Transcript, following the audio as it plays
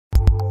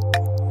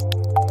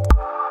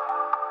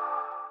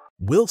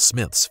Will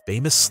Smith's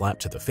famous slap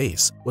to the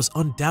face was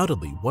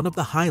undoubtedly one of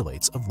the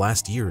highlights of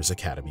last year's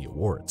Academy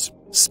Awards.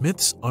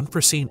 Smith's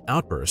unforeseen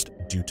outburst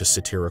due to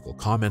satirical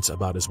comments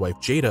about his wife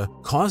Jada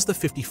caused the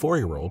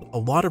 54-year-old a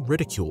lot of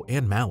ridicule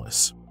and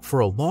malice.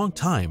 For a long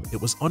time,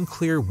 it was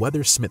unclear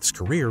whether Smith's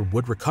career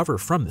would recover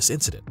from this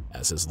incident,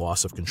 as his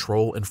loss of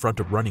control in front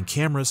of running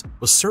cameras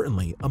was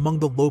certainly among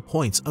the low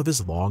points of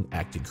his long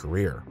acting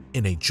career.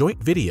 In a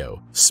joint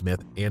video,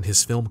 Smith and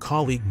his film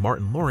colleague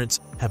Martin Lawrence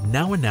have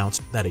now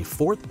announced that a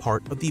fourth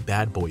part of the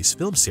Bad Boys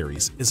film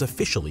series is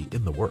officially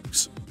in the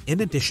works.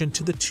 In addition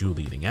to the two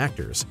leading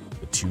actors,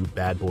 the two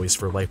Bad Boys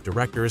for Life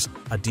directors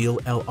Adil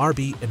El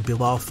Arbi and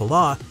Bilal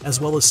Fallah,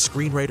 as well as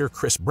screenwriter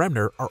Chris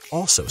Bremner, are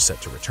also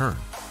set to return.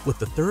 With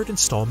the third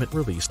installment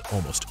released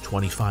almost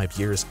 25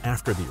 years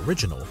after the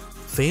original,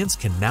 fans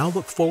can now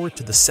look forward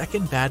to the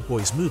second Bad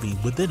Boys movie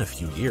within a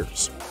few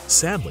years.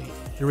 Sadly,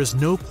 there is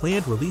no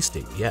planned release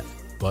date yet,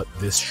 but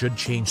this should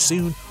change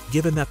soon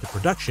given that the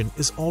production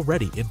is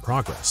already in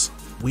progress.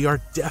 We are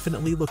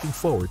definitely looking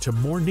forward to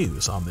more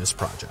news on this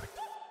project.